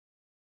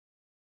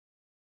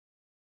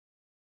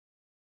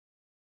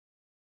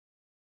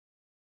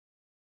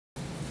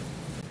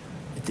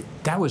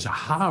That was a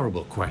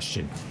horrible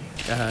question.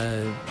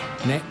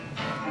 Next.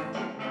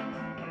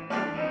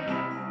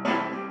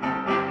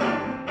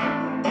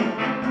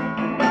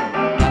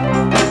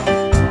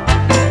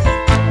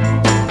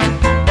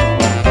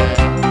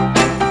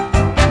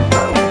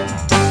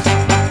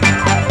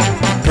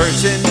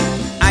 Person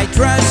I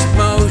trust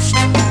most,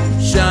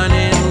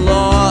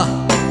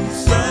 son-in-law.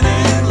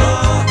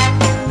 Son-in-law.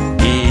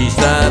 He's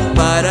the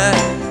butter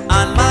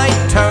on my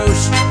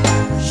toast.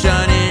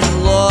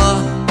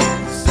 Son-in-law.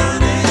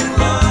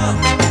 Son-in-law.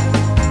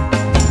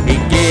 He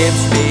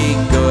gives me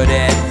good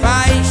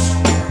advice.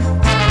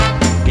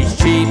 He's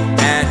cheap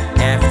at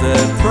half the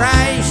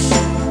price.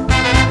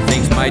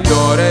 Thinks my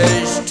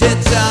daughter's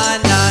tits are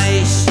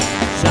nice.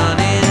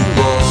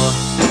 Son-in-law.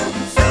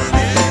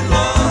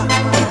 Son-in-law.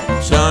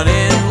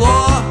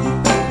 Son-in-law.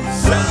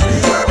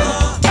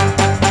 Son-in-law.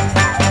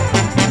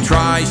 He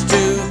tries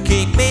to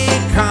keep me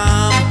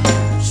calm.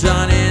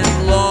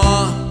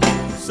 Son-in-law.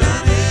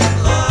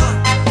 Son-in-law.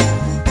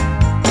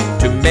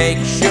 To make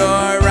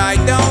sure I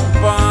don't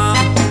bomb.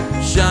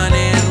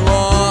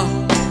 Son-in-law.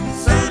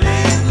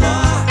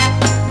 Son-in-law.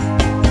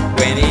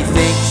 When he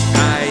thinks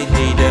I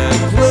need a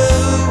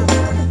clue,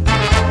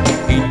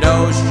 he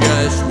knows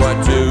just what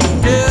to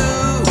do.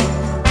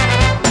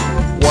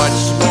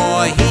 What's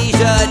more, he's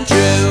a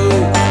Jew.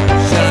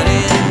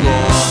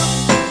 Son-in-law.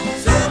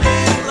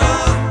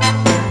 Son-in-law.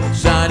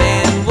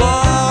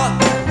 Son-in-law.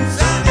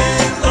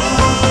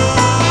 Son-in-law.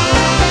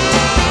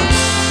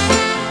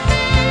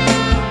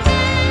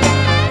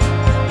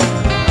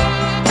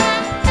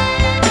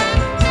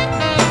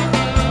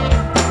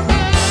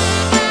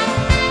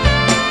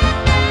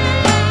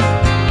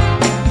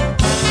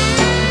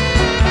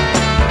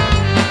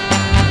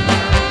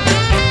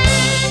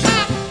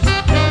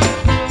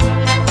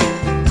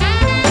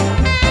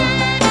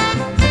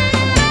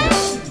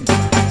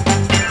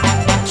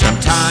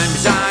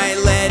 Sometimes I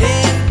let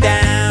him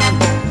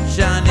down.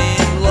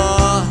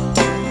 Son-in-law.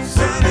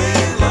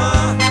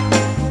 Son-in-law.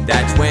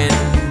 That's when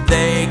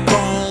they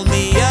call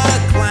me a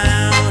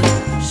clown.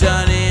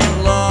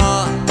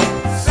 Son-in-law.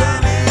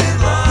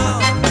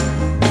 Son-in-law.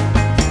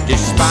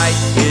 Despite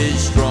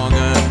his strong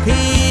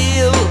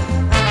appeal,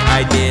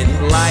 I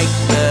didn't like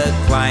the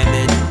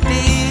climate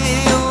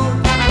deal.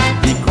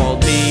 He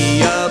called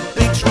me a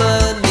big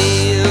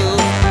schlemiel.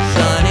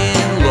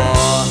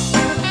 Son-in-law.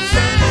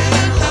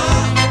 Son-in-law.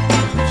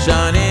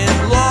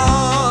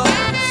 Son-in-law.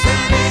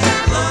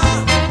 Son-in-law.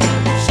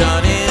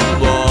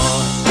 Son-in-law.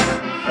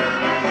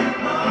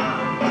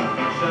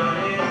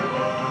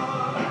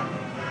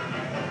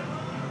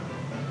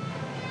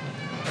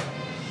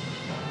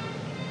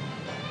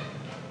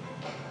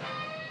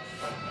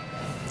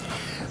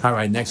 All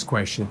right, next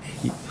question.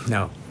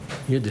 No,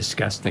 you're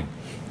disgusting.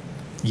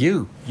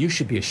 You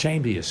should be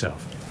ashamed of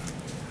yourself.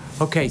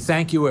 Okay,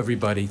 thank you,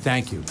 everybody.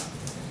 Thank you.